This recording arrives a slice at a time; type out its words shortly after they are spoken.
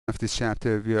this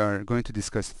chapter, we are going to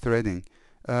discuss threading.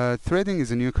 Threading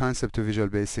is a new concept to Visual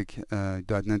Basic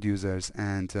 .NET users,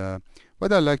 and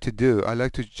what I like to do, I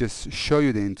like to just show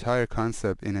you the entire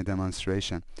concept in a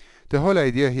demonstration. The whole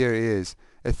idea here is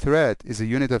a thread is a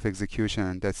unit of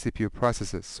execution that CPU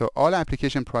processes. So all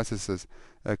application processes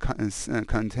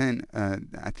contain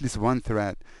at least one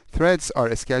thread. Threads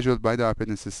are scheduled by the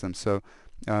operating system, so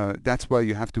that's why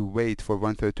you have to wait for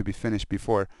one thread to be finished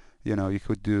before you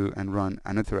could do and run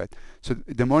another thread. So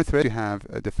the more threads you have,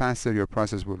 the faster your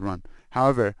process will run.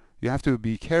 However, you have to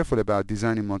be careful about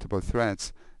designing multiple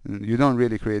threads. You don't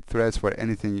really create threads for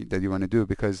anything that you want to do,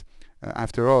 because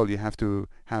after all, you have to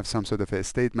have some sort of a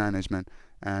state management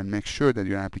and make sure that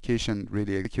your application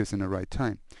really executes in the right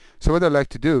time. So what I like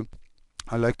to do,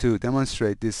 I like to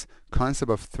demonstrate this concept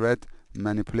of thread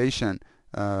manipulation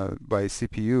by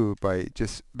CPU by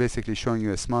just basically showing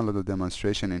you a small little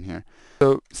demonstration in here.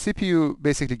 So CPU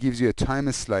basically gives you a time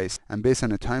slice, and based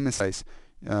on a time slice,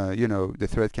 the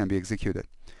thread can be executed.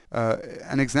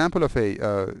 An example of a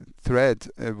thread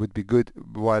would be good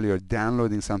while you're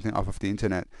downloading something off of the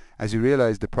internet. As you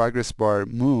realize, the progress bar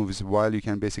moves while you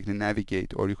can basically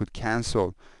navigate, or you could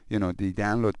cancel the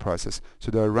download process.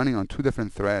 So they are running on two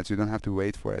different threads. You don't have to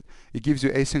wait for it. It gives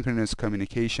you asynchronous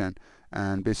communication,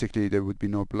 and basically there would be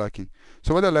no blocking.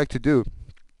 So what I like to do,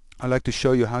 I like to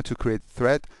show you how to create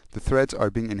thread. The threads are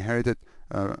being inherited.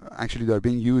 Actually, they are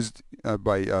being used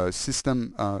by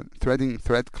system threading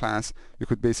thread class. You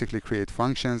could basically create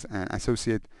functions and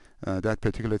associate that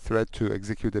particular thread to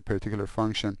execute a particular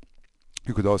function.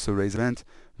 You could also raise event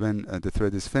when the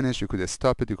thread is finished. You could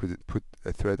stop it. You could put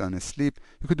a thread on a sleep.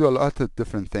 You could do a lot of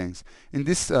different things. In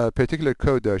this particular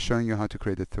code, they are showing you how to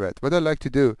create a thread. What I like to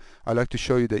do, I like to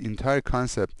show you the entire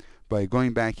concept by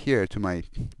going back here to my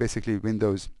basically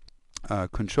Windows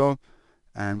control.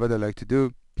 And what I like to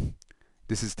do,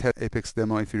 this is Apex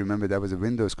demo. If you remember, that was a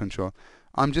Windows control.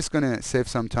 I'm just going to save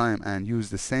some time and use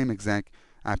the same exact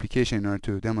application in order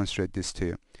to demonstrate this to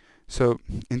you. So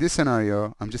in this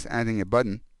scenario, I'm just adding a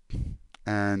button,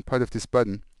 and part of this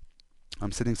button,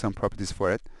 I'm setting some properties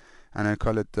for it, and I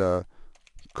call it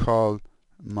call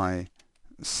my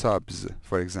subs,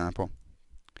 for example.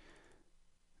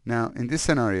 Now in this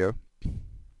scenario,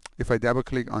 if I double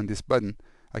click on this button,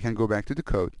 I can go back to the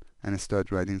code and start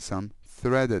writing some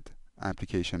threaded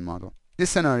application model. In this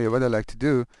scenario, what I like to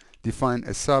do, define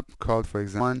a sub called, for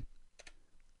example, 1,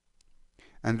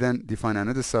 and then define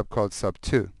another sub called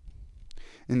sub2.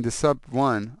 In the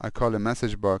sub1, I call a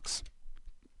message box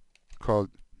called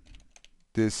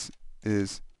this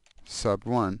is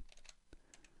sub1,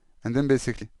 and then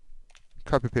basically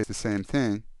copy paste the same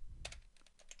thing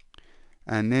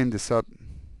and name the sub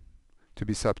to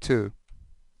be sub2.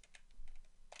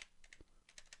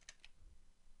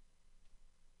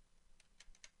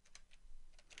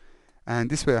 And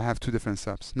this way I have two different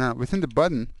subs. Now within the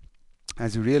button,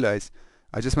 as you realize,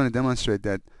 I just want to demonstrate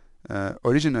that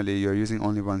originally you're using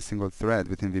only one single thread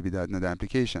within VB.NET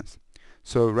applications.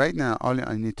 So right now all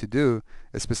I need to do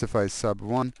is specify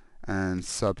sub1 and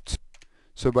sub2.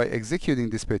 So by executing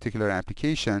this particular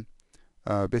application,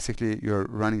 basically you're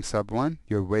running sub1,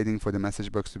 you're waiting for the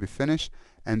message box to be finished,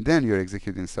 and then you're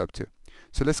executing sub2.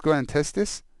 So let's go and test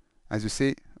this. As you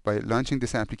see, by launching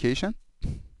this application,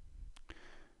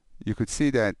 you could see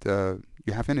that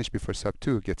you have finished before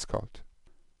sub2 gets called.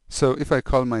 So if I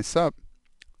call my sub,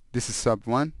 this is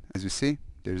sub1. As you see,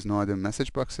 there is no other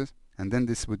message boxes, and then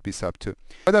this would be sub2.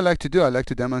 What I like to do, I like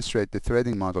to demonstrate the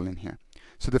threading model in here.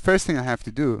 So the first thing I have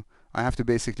to do, I have to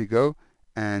basically go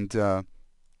and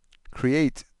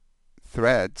create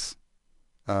threads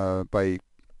by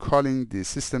calling the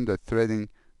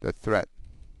system.threading.thread.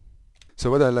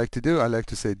 So what I like to do, I like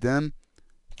to say dem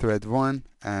thread1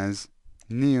 as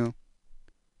new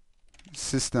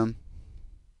system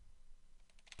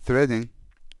threading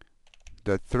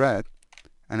the thread,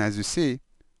 and as you see,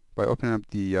 by opening up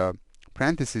the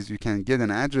parentheses, you can get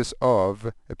an address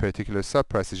of a particular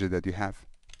sub-procedure that you have.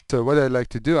 So what I like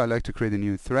to do, I like to create a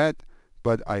new thread,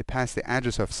 but I pass the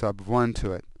address of sub1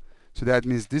 to it. So that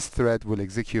means this thread will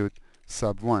execute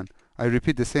sub1. I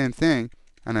repeat the same thing,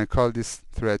 and I call this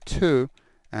thread 2,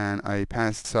 and I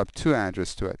pass sub2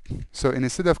 address to it. So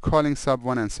instead of calling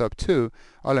sub1 and sub2,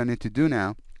 all I need to do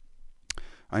now,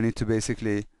 I need to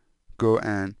basically go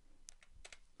and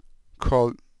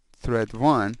call thread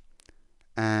 1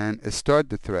 and start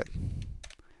the thread,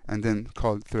 and then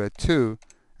call thread 2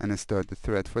 and start the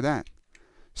thread for that.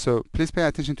 So please pay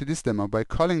attention to this demo. By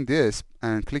calling this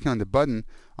and clicking on the button,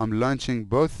 I'm launching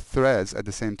both threads at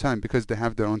the same time, because they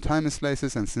have their own time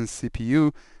slices, and since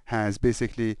CPU has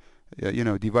basically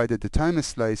divided the time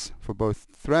slice for both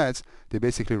threads, they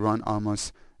basically run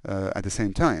almost at the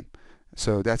same time.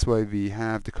 So that's why we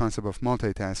have the concept of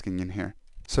multitasking in here.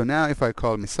 So now if I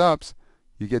call my subs,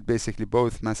 you get basically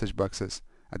both message boxes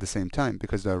at the same time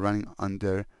because they're running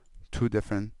under two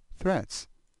different threads.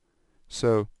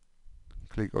 So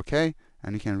click OK,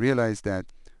 and you can realize that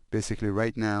basically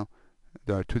right now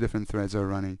there are two different threads are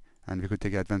running, and we could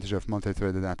take advantage of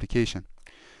multi-threaded application.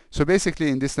 So basically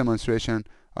in this demonstration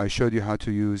I showed you how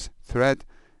to use thread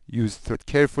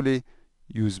carefully.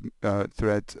 Use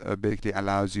thread basically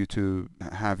allows you to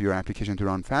have your application to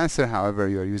run faster. However,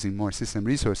 you are using more system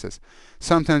resources.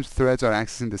 Sometimes threads are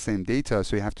accessing the same data,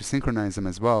 so you have to synchronize them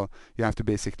as well. You have to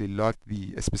basically lock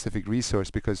the specific resource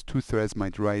because two threads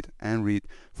might write and read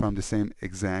from the same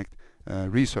exact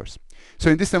resource. So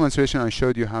in this demonstration I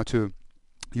showed you how to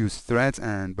use threads,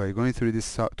 and by going through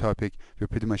this topic we're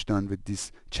pretty much done with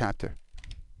this chapter.